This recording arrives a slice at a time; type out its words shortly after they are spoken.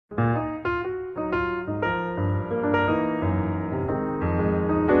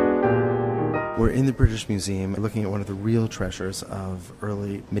in the British Museum looking at one of the real treasures of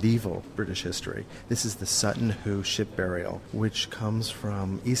early medieval British history. This is the Sutton Hoo ship burial, which comes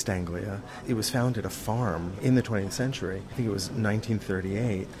from East Anglia. It was found at a farm in the 20th century. I think it was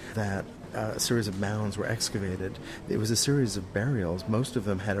 1938 that a series of mounds were excavated. It was a series of burials. Most of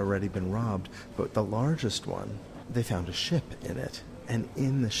them had already been robbed, but the largest one, they found a ship in it. And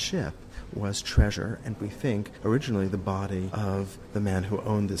in the ship was treasure, and we think originally the body of the man who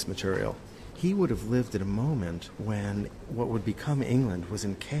owned this material. He would have lived at a moment when what would become England was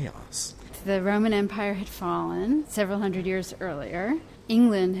in chaos. The Roman Empire had fallen several hundred years earlier.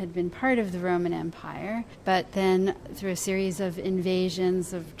 England had been part of the Roman Empire, but then through a series of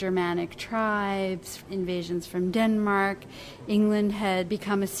invasions of Germanic tribes, invasions from Denmark, England had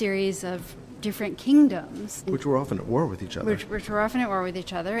become a series of different kingdoms. Which were often at war with each other. Which were often at war with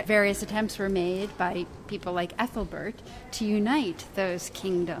each other. Various attempts were made by people like Ethelbert to unite those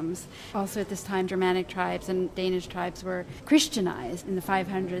kingdoms. Also at this time, Germanic tribes and Danish tribes were Christianized in the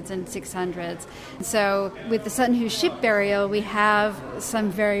 500s and 600s. So with the Sutton Hoo ship burial, we have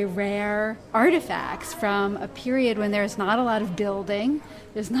some very rare artifacts from a period when there's not a lot of building,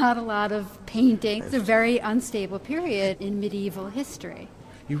 there's not a lot of painting. It's a very unstable period in medieval history.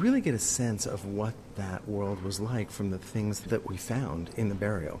 You really get a sense of what that world was like from the things that we found in the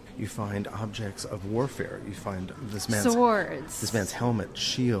burial. You find objects of warfare. You find this man's helmet,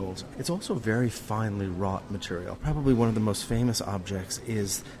 shield. It's also very finely wrought material. Probably one of the most famous objects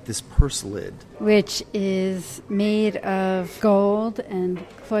is this purse lid, which is made of gold and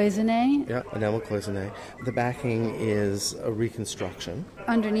cloisonne. Yeah, enamel cloisonne. The backing is a reconstruction.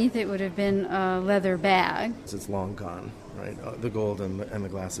 Underneath it would have been a leather bag. It's long gone. Right, the gold and the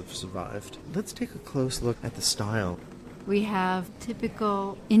glass have survived. Let's take a close look at the style. We have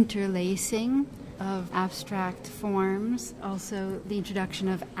typical interlacing of abstract forms, also the introduction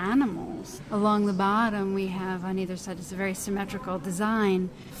of animals. Along the bottom we have on either side, it's a very symmetrical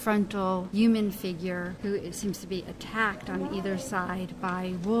design, frontal human figure who seems to be attacked on either side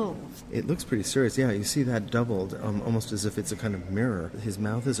by wolves. It looks pretty serious, yeah, you see that doubled, almost as if it's a kind of mirror. His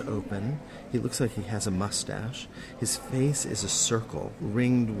mouth is open, he looks like he has a mustache, his face is a circle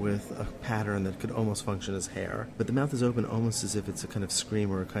ringed with a pattern that could almost function as hair, but the mouth is open almost as if it's a kind of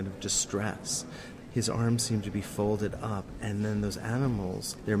scream or a kind of distress. His arms seem to be folded up, and then those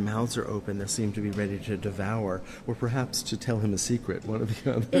animals, their mouths are open, they seem to be ready to devour, or perhaps to tell him a secret, one or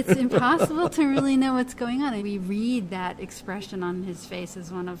the other. It's impossible to really know what's going on. We read that expression on his face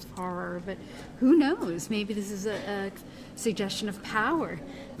as one of horror, but who knows? Maybe this is a suggestion of power.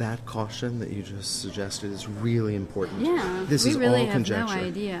 That caution that you just suggested is really important. Yeah, this we is really all have conjecture. no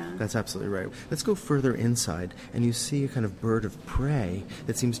idea. That's absolutely right. Let's go further inside, and you see a kind of bird of prey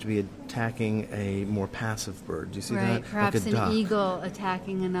that seems to be attacking a more passive bird. Do you see that? Perhaps like a an duck. Eagle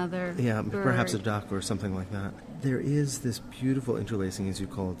attacking another bird. Perhaps a duck or something like that. There is this beautiful interlacing, as you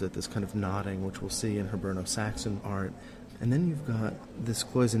called it, this kind of knotting, which we'll see in Hiberno-Saxon art. And then you've got this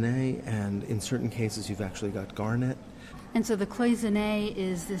cloisonne, and in certain cases you've actually got garnet. And so the cloisonne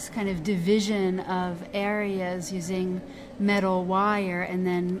is this kind of division of areas using metal wire and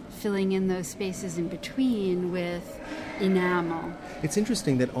then filling in those spaces in between with enamel. It's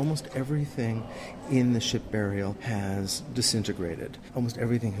interesting that almost everything in the ship burial has disintegrated. Almost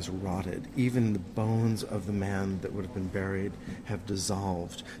everything has rotted. Even the bones of the man that would have been buried have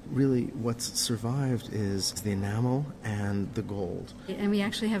dissolved. Really, what's survived is the enamel and the gold. And we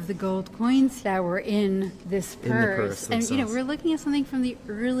actually have the gold coins that were in this purse. In the purse themselves. And we're looking at something from the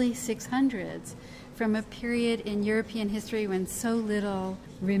early 600s, from a period in European history when so little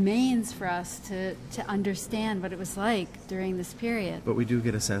remains for us to understand what it was like during this period. But we do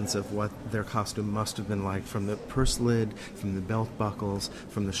get a sense of what their costume must have been like, from the purse lid, from the belt buckles,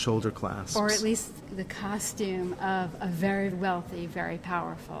 from the shoulder clasps. Or at least the costume of a very wealthy, very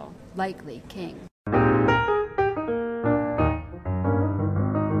powerful, likely king.